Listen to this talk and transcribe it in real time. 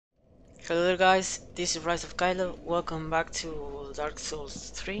Hello there guys, this is Rise of Kylo. Welcome back to Dark Souls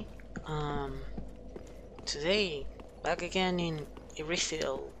 3. Um, Today, back again in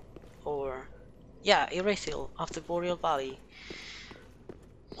Irithyll, Irithyll of the Boreal Valley.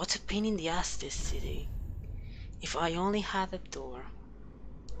 What a pain in the ass this city. If I only had a door.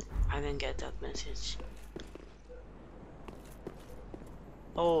 I didn't get that message.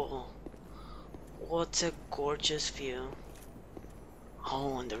 Oh, what a gorgeous view.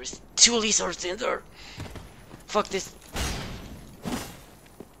 Oh, and there is 2 lizards in there. Fuck this.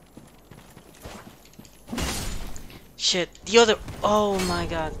 Shit, the other. Oh my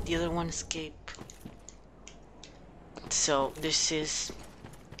god, the other one escaped. So, this is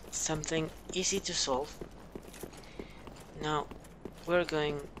something easy to solve. Now, we're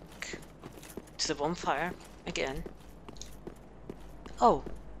going to the bonfire again. Oh,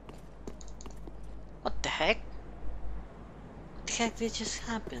 what the heck? What the heck did just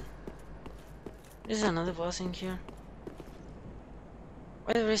happen? There's another boss in here.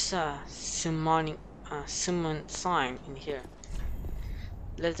 Why there is a summon sign in here?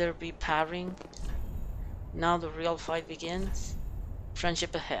 Let there be pairing. Now the real fight begins.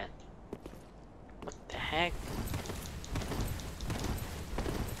 Friendship ahead. What the heck?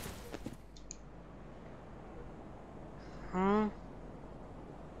 Huh?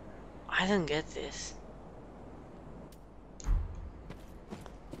 I don't get this.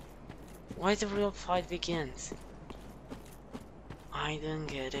 Why the real fight begins? I don't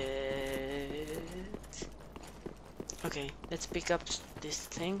get it. Okay, let's pick up this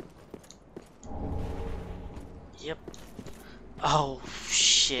thing. Yep. Oh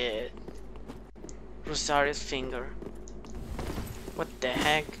shit. Rosario's finger. What the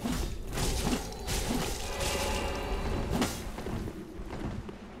heck?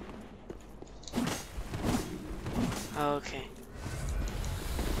 Okay.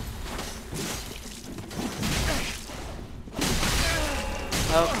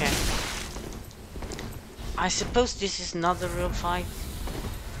 Okay. I suppose this is not the real fight.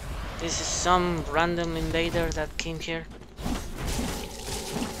 This is some random invader that came here.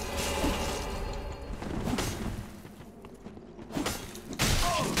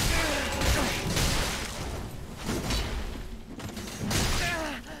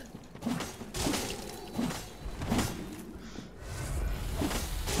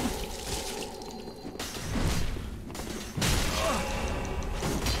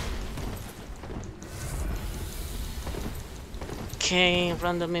 Okay,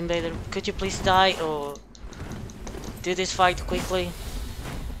 random invader, could you please die or do this fight quickly?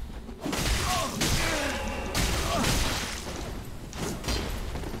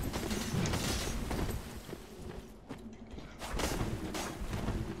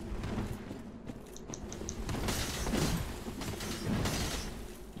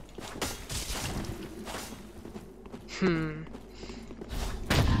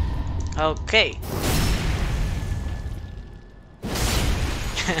 Okay.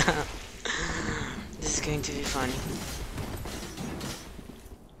 This is going to be funny.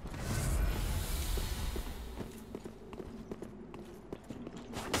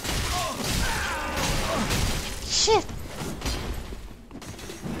 Shit!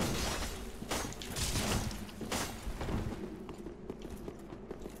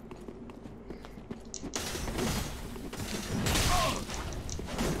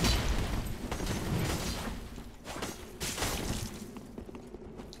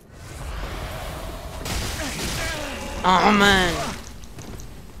 Oh man!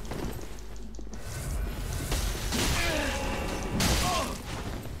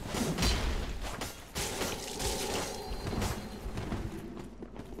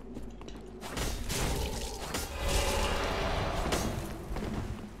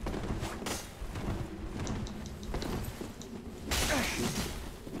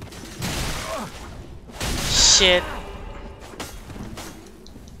 Shit!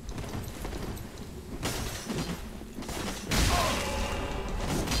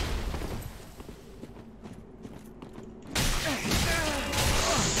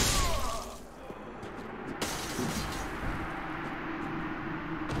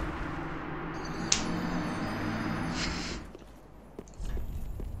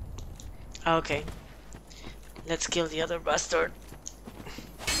 Okay, let's kill the other bastard.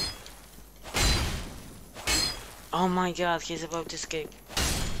 Oh my god, he's about to escape.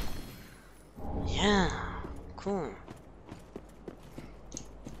 Yeah, cool.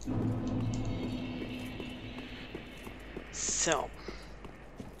 So,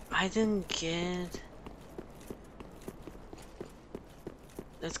 I didn't get...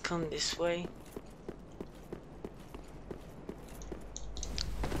 Let's come this way.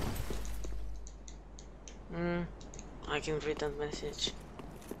 I can read that message.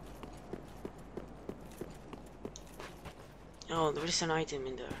 Oh, there is an item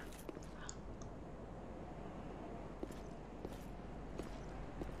in there.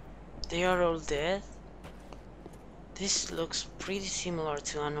 They are all dead? This looks pretty similar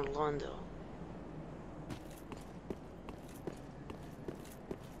to an Orlando.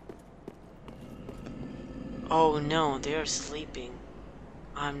 Oh no, they are sleeping.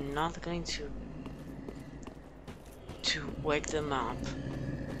 I'm not going to wake them up.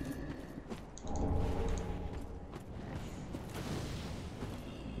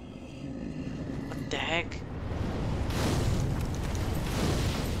 What the heck?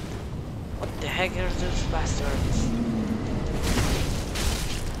 What the heck are those bastards?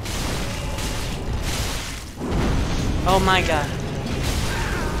 Oh my god.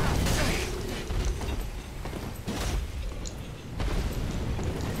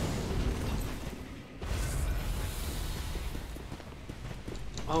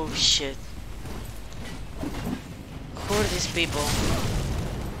 Oh shit. Who are these people?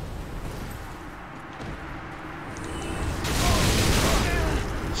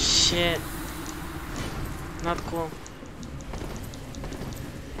 Shit. Not cool.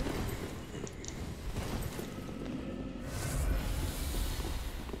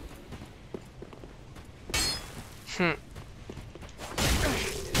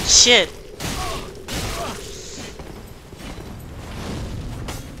 Shit.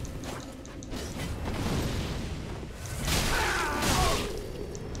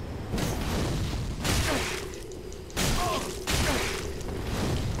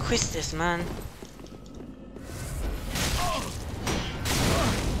 Who is this man?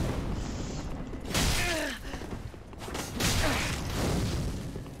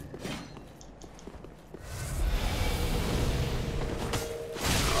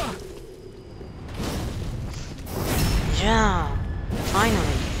 Yeah,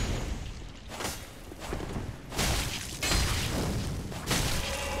 finally.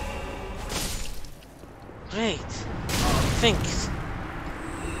 Great. Thanks.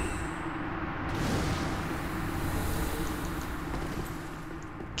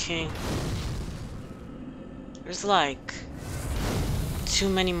 Okay. There's like too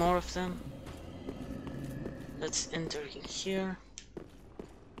many more of them. Let's enter in here.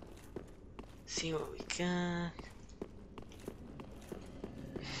 See what we got.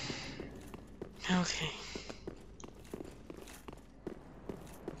 Okay.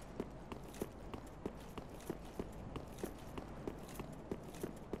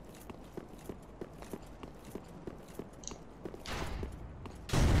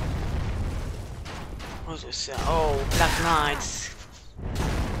 What's this? Oh, Black Knights.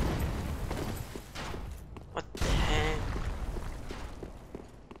 What the heck?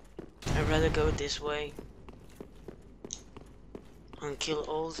 I'd rather go this way and kill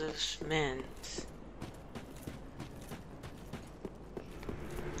all those men.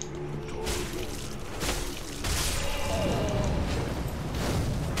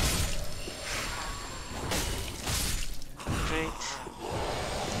 Great.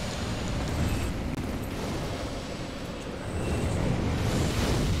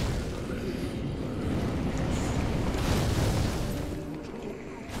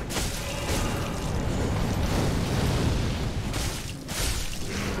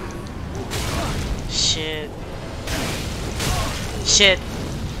 Shit. Shit.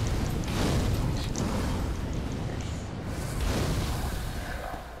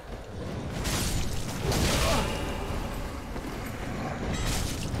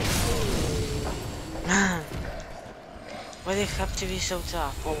 Man. Why they have to be so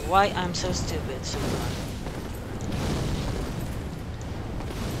tough? Or why I'm so stupid sometimes?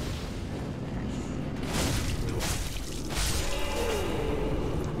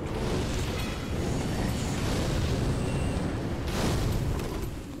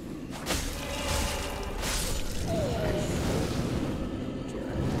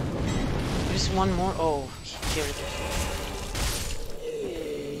 One more. Oh, here it is.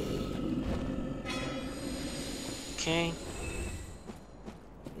 Okay.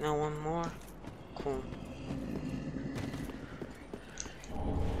 Now one more. Cool.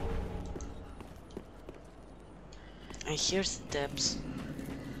 I hear steps.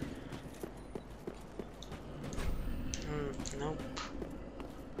 Nope.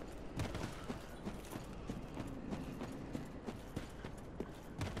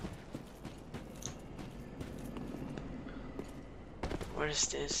 Where is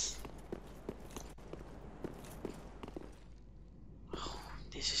this? Oh,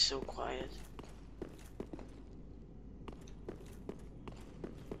 this is so quiet.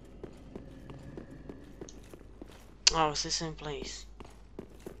 Oh, it's the same place.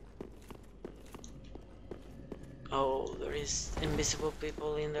 Oh, there is invisible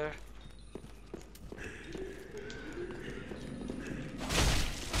people in there.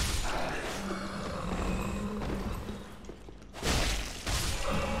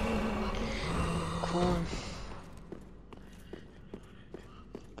 Cool.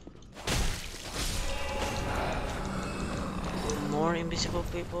 More invisible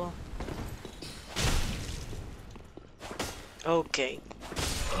people. Okay.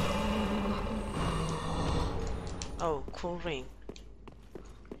 Oh, cool ring.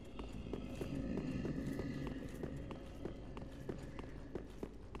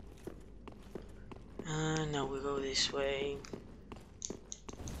 Now we go this way.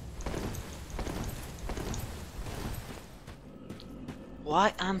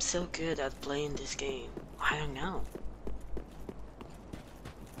 Why I'm so good at playing this game? I don't know.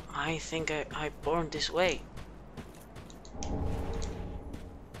 I think I born this way.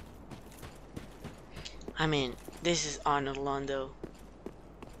 I mean, this is on Orlando.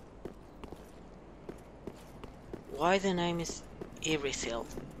 Why the name is Irithyll?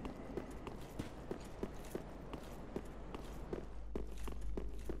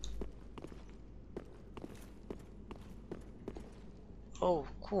 Oh,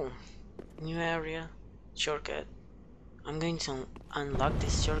 cool. New area. Shortcut. I'm going to unlock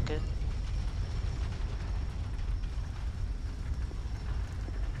this shortcut.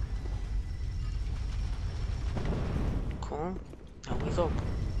 Cool. Now we go.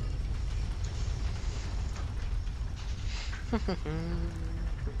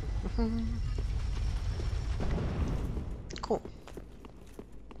 Cool.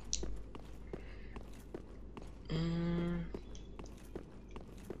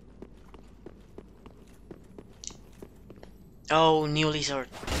 Oh, new lizard.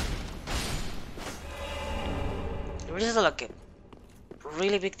 There is like a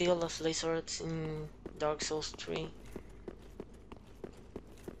really big deal of lizards in Dark Souls 3.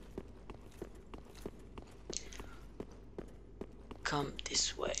 Come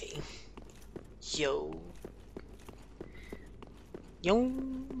this way. Yo. Yo.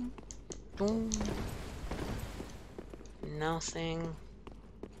 Boom. Nothing.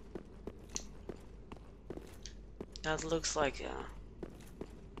 That looks like a...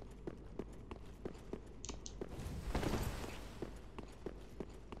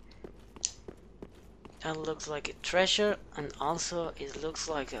 That looks like a treasure, and also it looks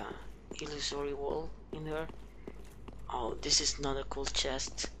like a illusory wall in there. Oh, this is not a cool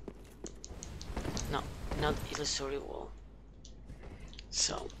chest. No, not illusory wall.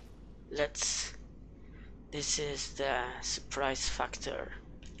 So, let's... This is the surprise factor.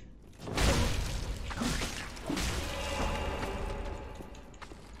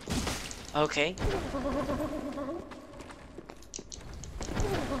 Okay.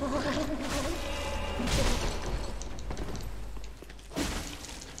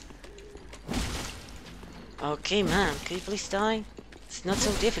 Okay, man, can you please die? It's not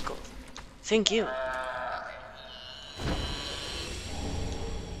so difficult. Thank you.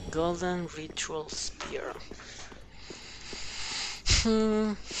 Golden ritual spear.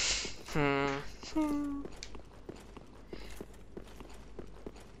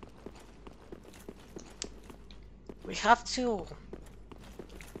 We have to...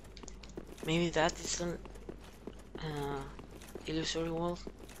 Maybe that is an illusory wall?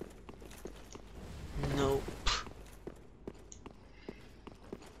 Nope.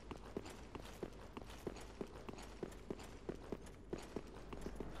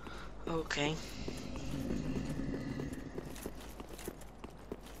 Okay.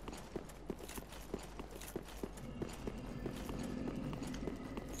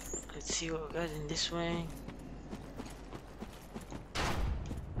 Let's see what we got in this way.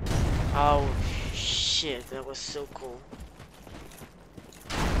 Oh shit, that was so cool.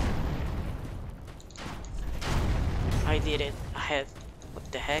 I did it. I had...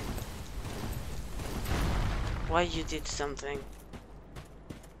 What the heck? Why you did something?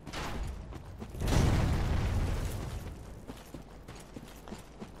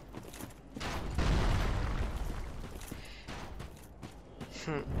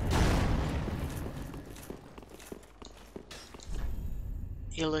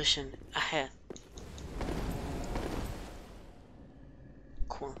 Illusion ahead.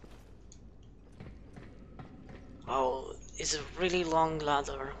 Cool. Oh, it's a really long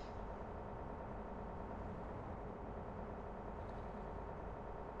ladder.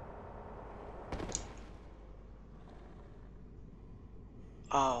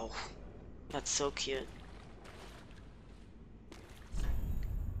 Oh, that's so cute.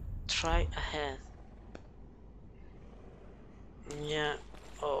 Try ahead. Yeah.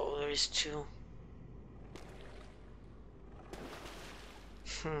 Oh, there is two.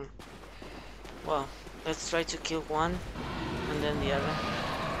 Well, let's try to kill one and then the other.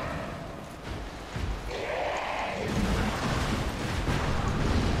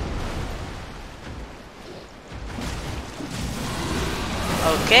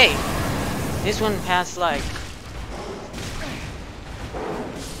 Okay. This one has like...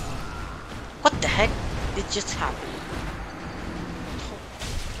 What the heck? It just happened.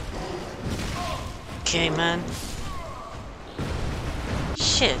 Okay, man.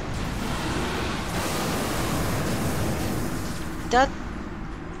 Shit. That...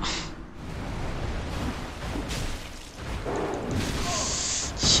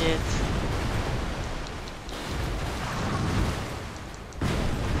 Shit.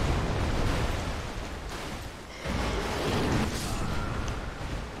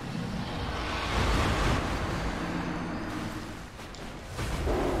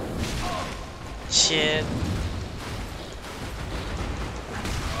 Shit.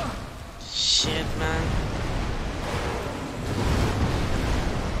 Shit, man.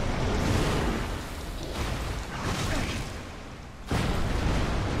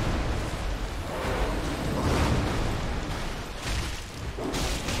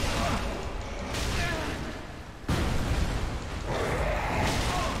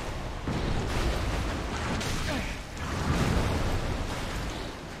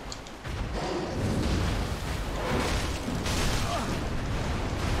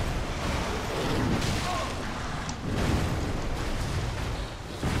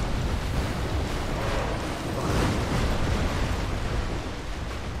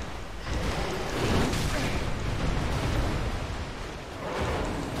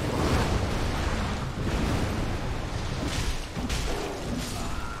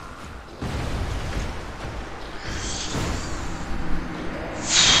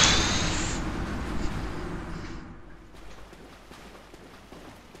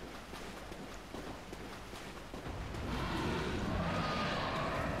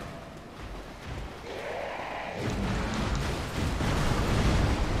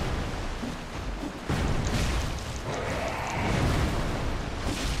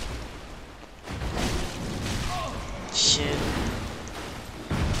 Shit. Shit.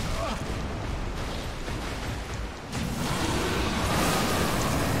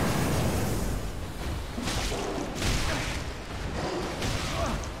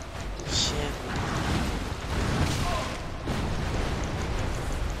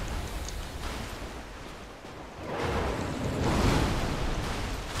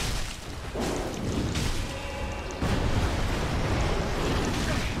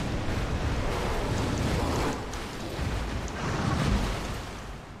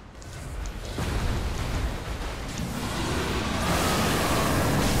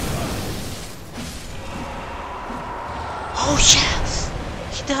 Oh yes!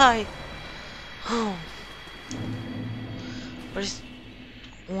 He died! Oh. There's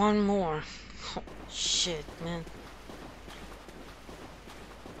one more. Oh, shit, man.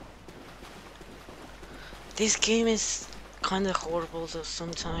 This game is kinda horrible though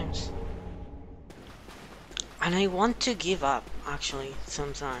sometimes. And I want to give up, actually,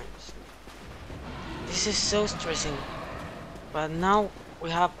 sometimes. This is so stressing. But now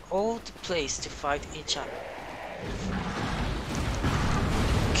we have all the place to fight each other.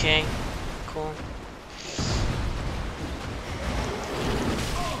 Okay, cool.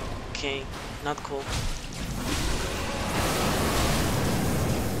 Okay, not cool.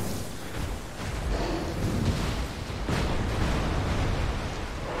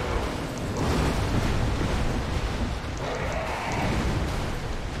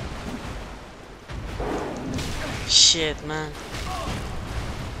 Shit, man.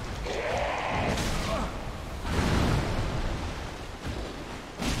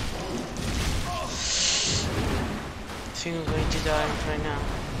 I think I'm going to die right now.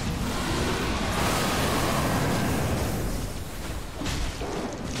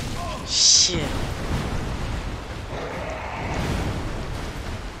 Shit.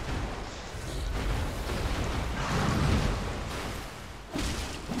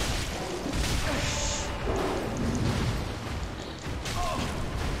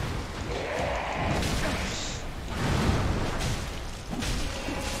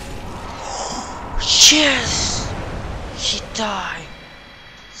 Yes! He died!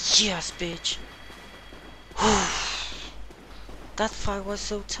 Yes, bitch! That fight was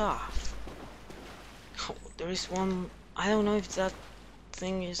so tough. Oh, there is one... I don't know if that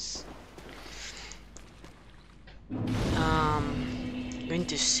thing is... going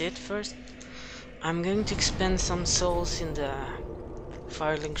to sit first, I'm going to expend some souls in the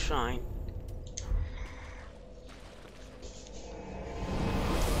Firelink Shrine.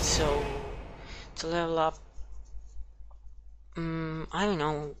 So, to level up, I don't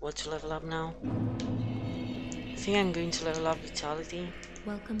know what to level up now. I think I'm going to level up Vitality.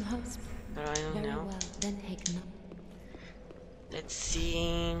 Welcome, host. But I don't Very know. well, then take note. Let's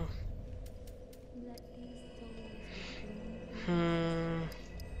see.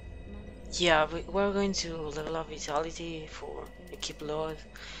 Yeah, we're going to level up Vitality for keep load.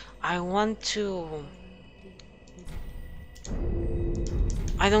 I don't want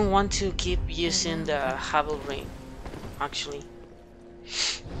to keep using the Havel Ring, actually.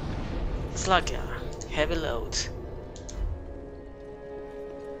 It's like a heavy load.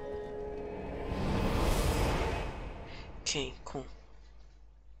 Okay, cool.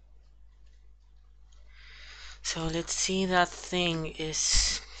 So let's see, that thing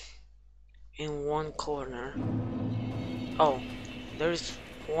is in one corner. Oh, there's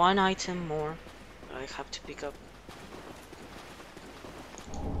one item more I have to pick up.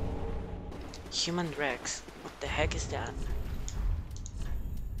 Human Rex. What the heck is that?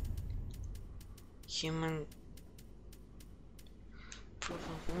 Human proof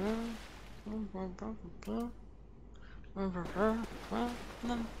of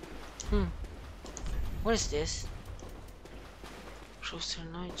what is this? Closer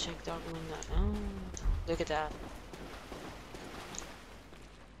night check dark midnight. Oh, look at that.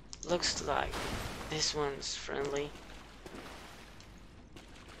 Looks like this one's friendly.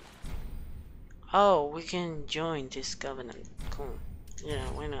 Oh, we can join this covenant. Cool. Yeah,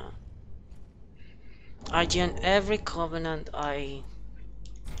 why not? I join every covenant I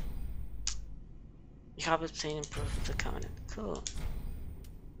have obtained proof of the covenant. Cool.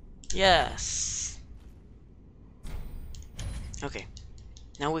 Yes. Okay.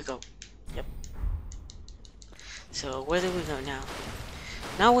 Now we go. Yep. So where do we go now?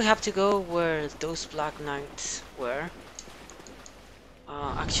 Now we have to go where those black knights were.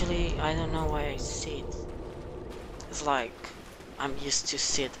 Actually, I don't know why I sit. It's like I'm used to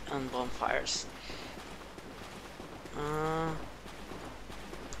sit on bonfires.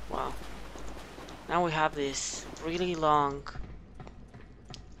 Wow. Now we have this really long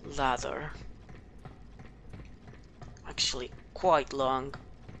ladder. Actually, quite long.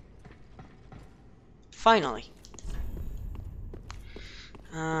 Finally.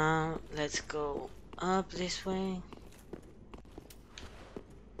 Let's go up this way.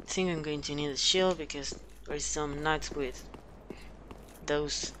 I think I'm going to need a shield because there's some knights with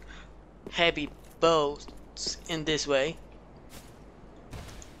those heavy bows in this way.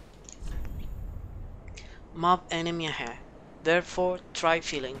 Mob enemy ahead. Therefore, try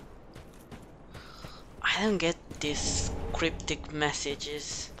feeling. I don't get these cryptic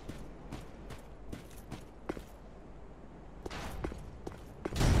messages.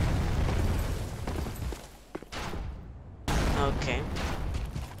 Okay.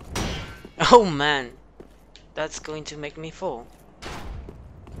 Oh man, that's going to make me fall.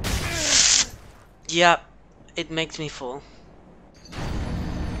 Yeah, it makes me fall.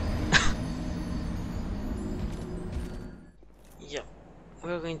 Yep,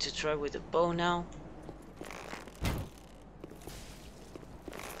 we're going to try with the bow now.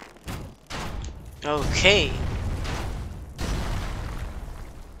 Okay.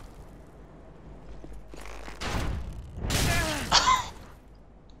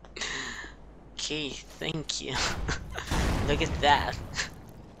 Okay, thank you. Look at that.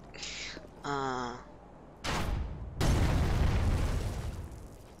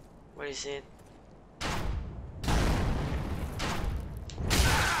 Where is it?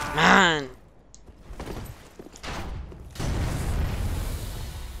 Man!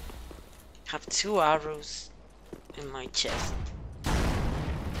 Have 2 arrows in my chest.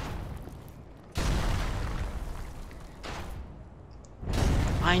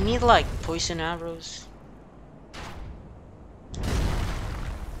 I need like poison arrows.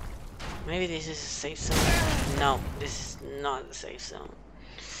 Maybe this is a safe zone. No, this is not a safe zone.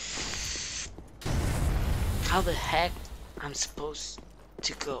 How the heck I'm supposed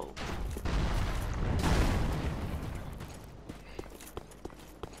to go?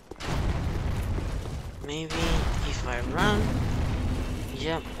 Maybe if I run.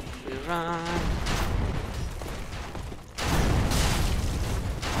 Yep, we run.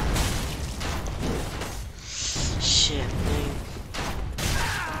 Shit, man.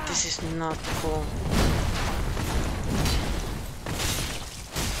 This is not cool.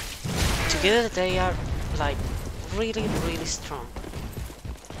 Together they are like really, really strong.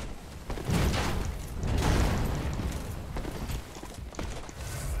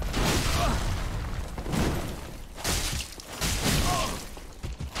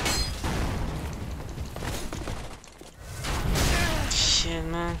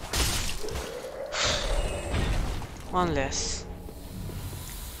 One less.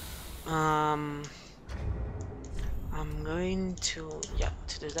 I'm going to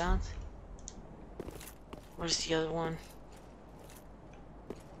do that. Where's the other one?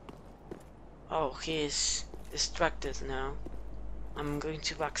 Oh, he is distracted now. I'm going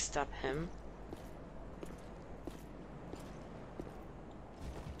to backstab him.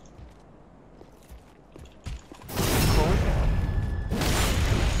 Cool.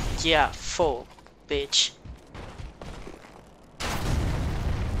 Yeah, full, bitch.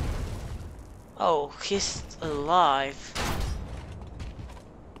 Oh, he's alive.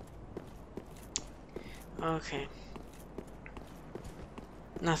 Okay.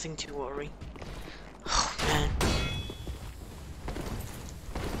 Nothing to worry. Oh, man.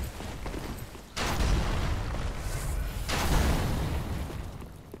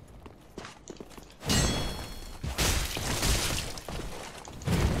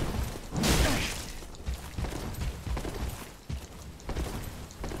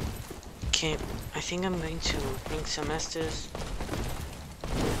 Okay, I think I'm going to bring some Estes.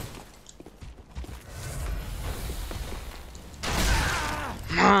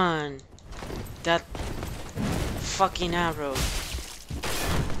 Man, that fucking arrow.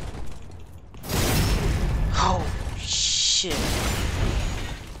 Oh shit.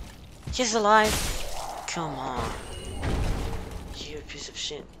 He's alive. Come on. You piece of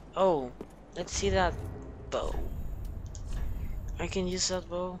shit. Oh, let's see that bow. I can use that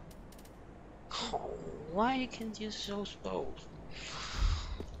bow. Oh, why you can't use those bows?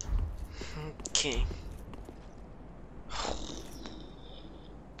 Okay.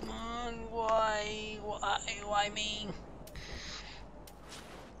 Man, why me?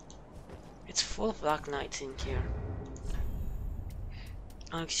 It's full of Black Knights in here.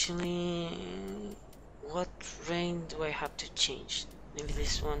 Actually, what ring do I have to change? Maybe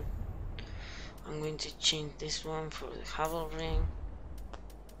this one. I'm going to change this one for the Havel ring.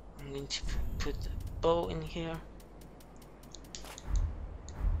 I'm going to put the bow in here.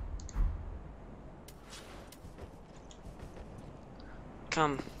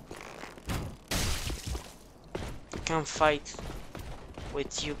 Come fight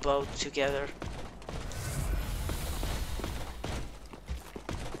with you both together.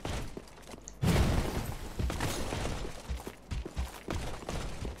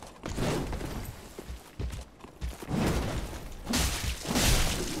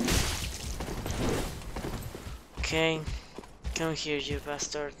 Okay, come here, you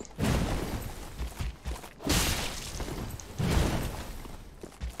bastard.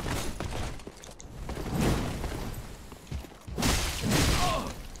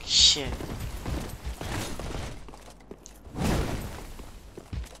 Shit.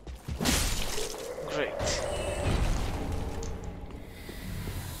 Great.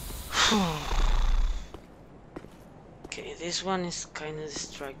 Okay, this one is kind of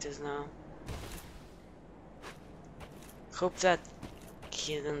distracted now. Hope that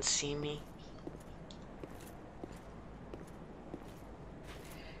he didn't see me.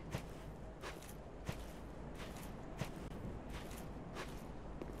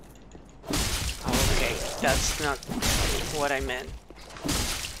 Okay, that's not what I meant.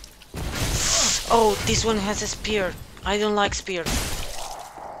 Oh, this one has a spear. I don't like spear.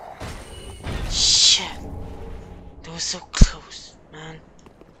 Shit. That was so close, man.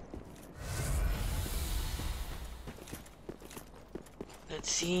 Let's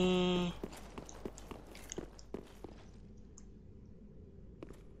see.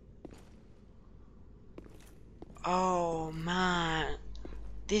 Oh man,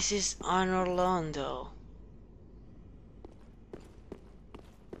 this is on Orlando.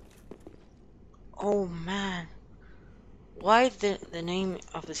 Oh man, why the name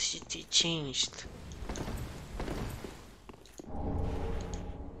of the city changed?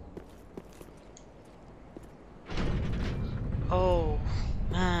 Oh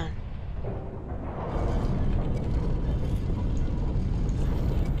man.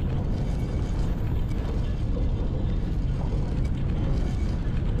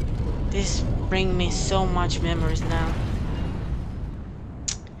 This brings me so much memories now.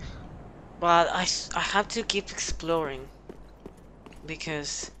 But I have to keep exploring.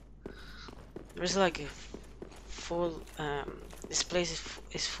 Because there's like a full... this place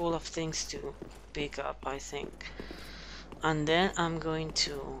is full of things to pick up, I think. And then I'm going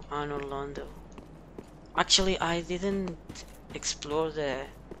to Anne Orlando. Actually, I didn't explore the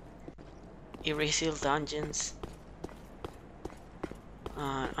Irithyll dungeons.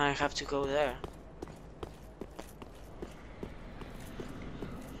 I have to go there.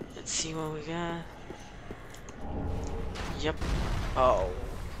 Let's see what we got. Yep. Oh.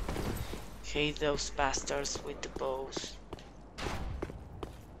 Hate those bastards with the bows.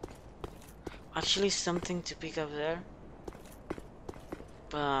 Actually, something to pick up there.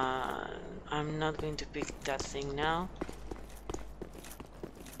 But I'm not going to pick that thing now.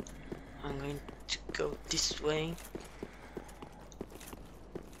 I'm going to go this way.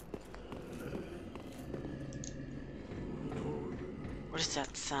 What is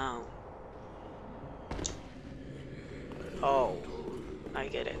that sound? Oh, I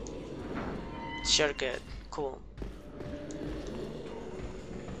get it. Sure, good. Cool.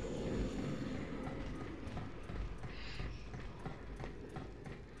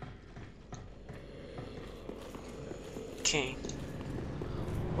 Okay.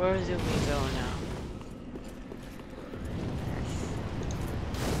 Where do we go now?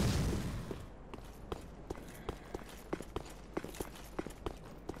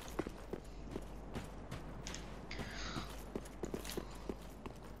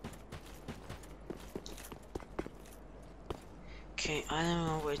 Okay, I don't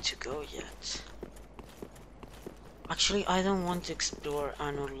know where to go yet. Actually, I don't want to explore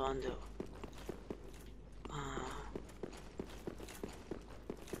an Orlando.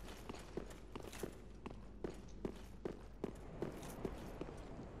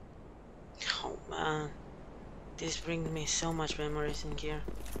 Oh man, this brings me so much memories in here.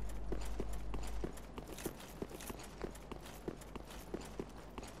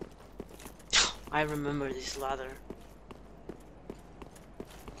 I remember this ladder.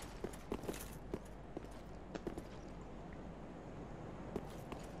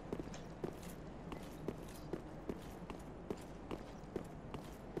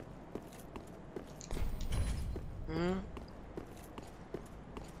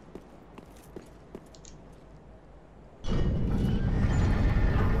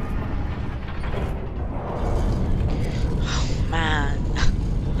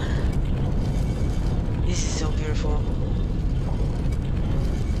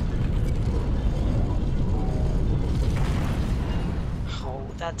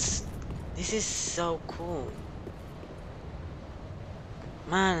 This is so cool.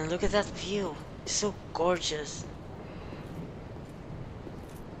 Man, look at that view. It's so gorgeous.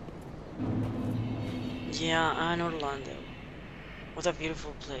 Yeah, and Orlando. What a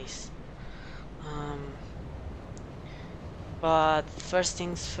beautiful place. But first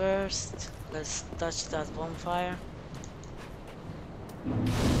things first, let's touch that bonfire.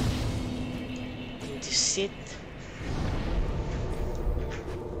 Need to sit.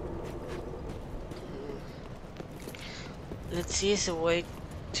 Let's see is a way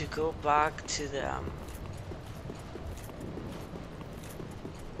to go back to the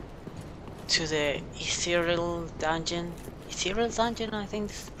Irithyll dungeon. Irithyll dungeon, I think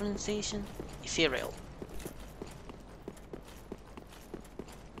this is the pronunciation. Irithyll.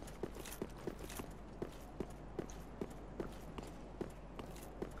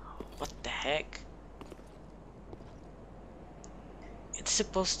 What the heck? It's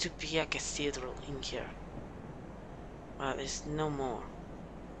supposed to be a cathedral in here. Well, there's no more.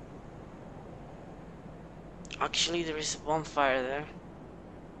 Actually, there is a bonfire there.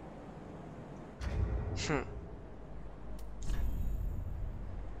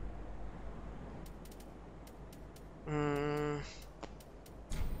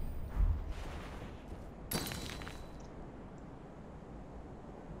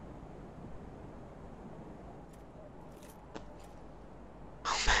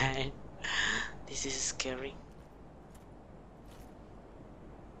 Oh man, this is scary.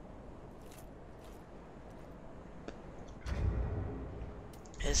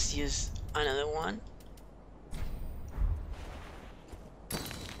 Let's use another one.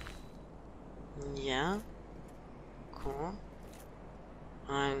 Yeah, cool.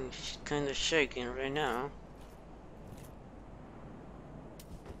 I'm kind of shaking right now.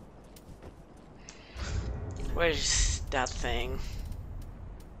 Where's that thing?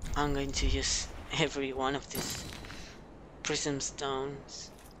 I'm going to use every one of these prism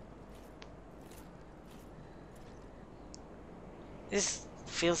stones. This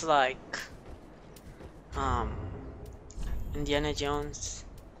feels like Indiana Jones.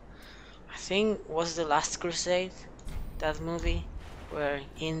 I think was the Last Crusade, that movie where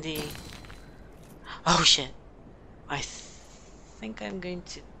Indy. Oh shit! I think I'm going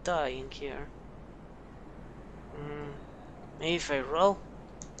to die in here. Maybe if I roll.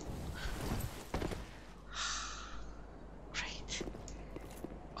 Great.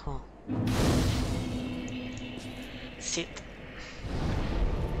 Cool. Sit.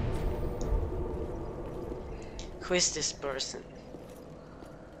 Who is this person?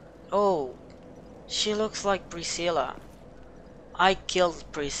 Oh, she looks like Priscilla. I killed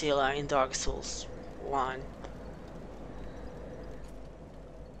Priscilla in Dark Souls 1.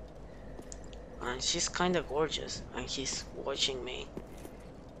 And she's kinda gorgeous, and he's watching me.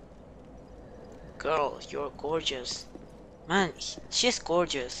 Girl, you're gorgeous. Man, she's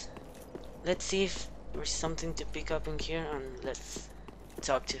gorgeous. Let's see if there's something to pick up in here, and let's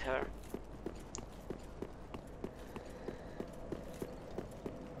talk to her.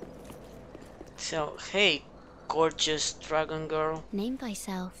 So, hey, gorgeous dragon girl. Name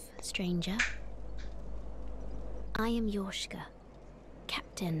thyself, stranger. I am Yorshka,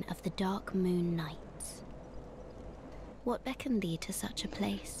 captain of the Dark Moon Knights. What beckoned thee to such a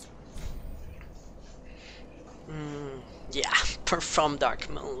place? Yeah, from Dark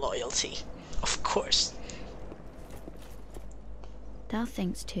Moon loyalty, of course. Thou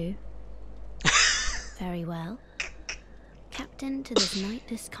thinkst too. Very well. Captain to this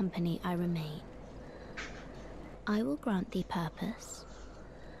knightless company I remain. I will grant thee purpose.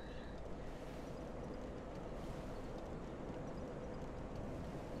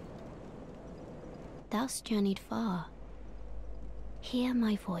 Thou'st journeyed far. Hear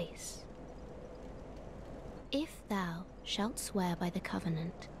my voice. If thou shalt swear by the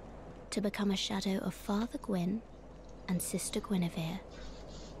covenant to become a shadow of Father Gwyn and Sister Guinevere,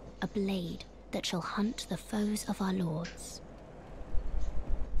 a blade that shall hunt the foes of our lords,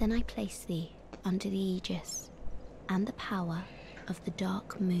 then I place thee under the aegis and the power of the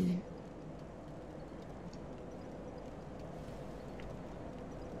Dark Moon.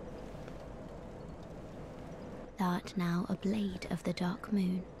 Thou art now a blade of the Dark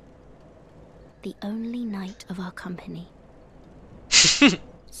Moon, the only knight of our company.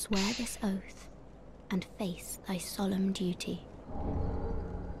 Swear this oath and face thy solemn duty.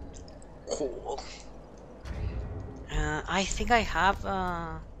 Cool. I think I have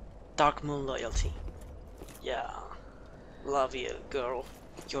Dark Moon loyalty. Yeah. Love you, girl.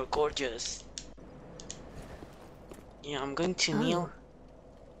 You're gorgeous. Yeah, I'm going to kneel.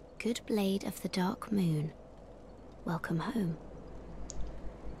 Good blade of the Dark Moon, welcome home.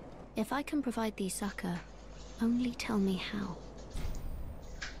 If I can provide thee succor, only tell me how.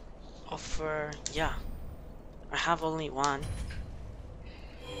 Offer, yeah. I have only one.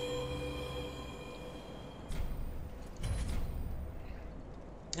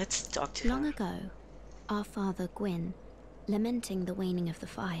 Let's talk to Long her. ago, our father Gwyn, lamenting the waning of the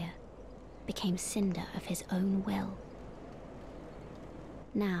fire, became cinder of his own will.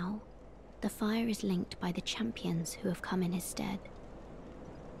 Now, the fire is linked by the champions who have come in his stead.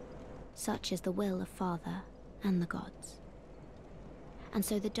 Such is the will of Father and the gods. And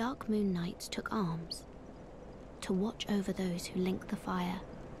so the Dark Moon Knights took arms to watch over those who link the fire.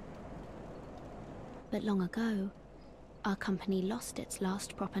 But long ago, our company lost its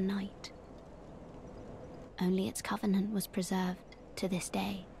last proper knight. Only its covenant was preserved to this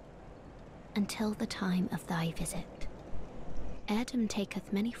day, until the time of thy visit. Heirdom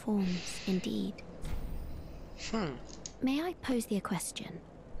taketh many forms, indeed. May I pose thee a question?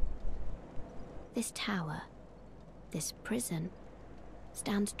 This tower, this prison,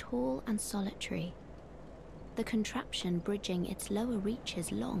 stands tall and solitary, the contraption bridging its lower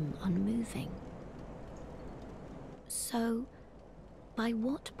reaches long unmoving. So, by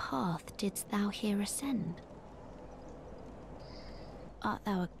what path didst thou here ascend? Art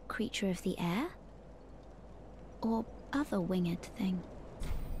thou a creature of the air? Or other winged thing?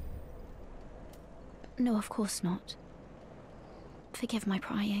 No, of course not. Forgive my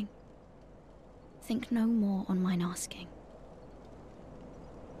prying. Think no more on mine asking.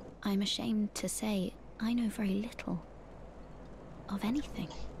 I am ashamed to say I know very little of anything.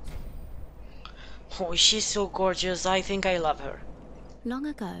 Oh, she's so gorgeous. I think I love her. Long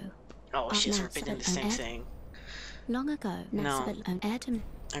ago. Oh, she's repeating the same thing. Long ago. No. Heirdom.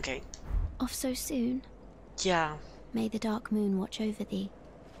 Okay. Off so soon? Yeah. May the Dark Moon watch over thee.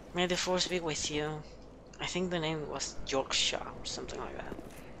 May the force be with you. I think the name was Yorkshire or something like that.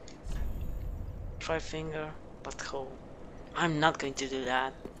 Try finger, butthole. I'm not going to do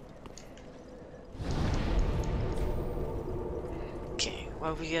that. Okay,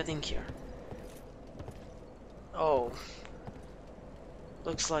 what are we getting here? Oh.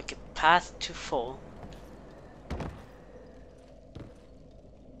 Looks like a path to fall.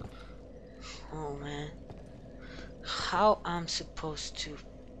 Oh man. How I'm supposed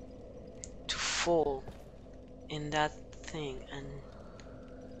to fall in that thing and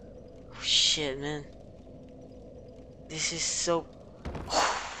oh, shit, man. This is so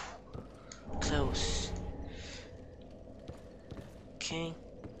close. Okay.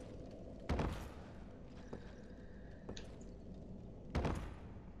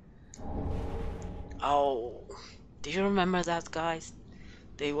 Oh, Do you remember that, guys?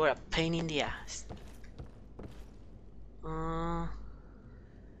 They were a pain in the ass.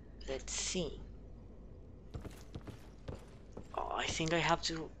 Let's see. Oh, I think I have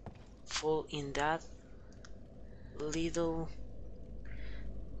to fall in that little...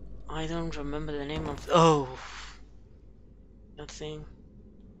 I don't remember the name of... Oh! That thing.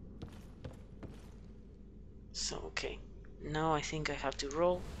 So, okay. Now I think I have to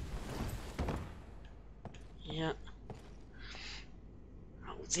roll. Yeah.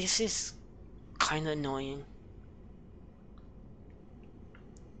 Oh, this is kind of annoying.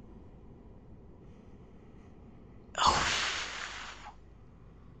 Oh.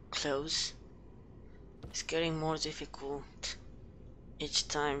 Close. It's getting more difficult each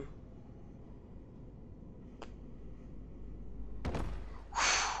time.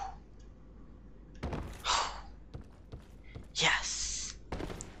 Yes!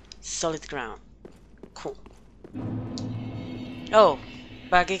 Solid ground. Cool. Oh,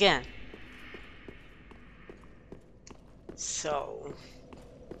 back again. So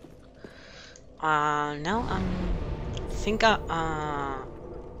now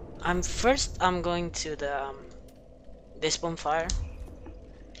I'm going to the this bonfire,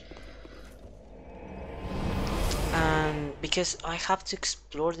 and because I have to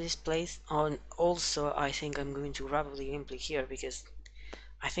explore this place, and also I think I'm going to wrap up the gameplay here because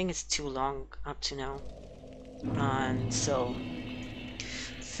I think it's too long up to now. And so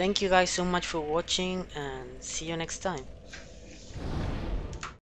thank you guys so much for watching, and see you next time.